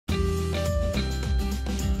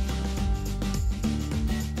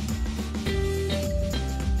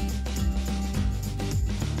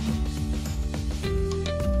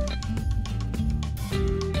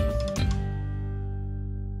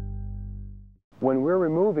When we're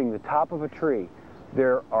removing the top of a tree,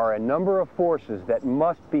 there are a number of forces that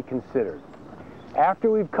must be considered. After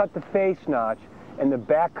we've cut the face notch and the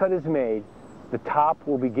back cut is made, the top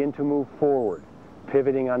will begin to move forward,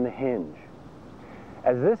 pivoting on the hinge.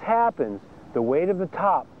 As this happens, the weight of the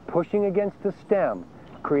top pushing against the stem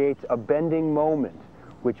creates a bending moment,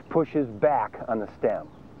 which pushes back on the stem.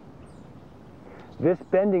 This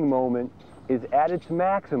bending moment is at its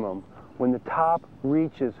maximum when the top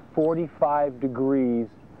reaches 45 degrees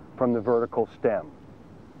from the vertical stem.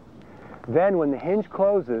 Then when the hinge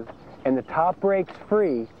closes and the top breaks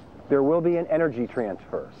free, there will be an energy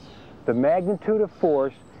transfer. The magnitude of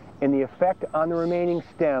force and the effect on the remaining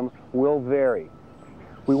stem will vary.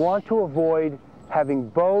 We want to avoid having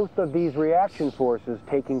both of these reaction forces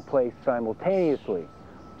taking place simultaneously,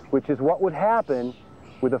 which is what would happen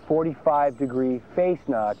with a 45-degree face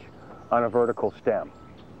notch on a vertical stem.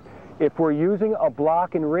 If we're using a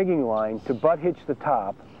block and rigging line to butt hitch the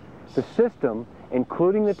top, the system,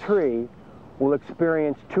 including the tree, will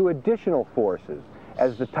experience two additional forces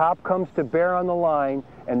as the top comes to bear on the line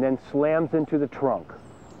and then slams into the trunk.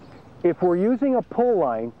 If we're using a pull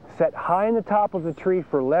line set high in the top of the tree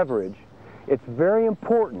for leverage, it's very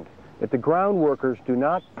important that the ground workers do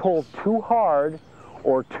not pull too hard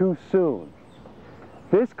or too soon.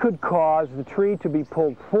 This could cause the tree to be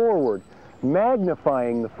pulled forward,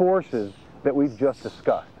 magnifying the forces that we've just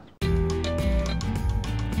discussed.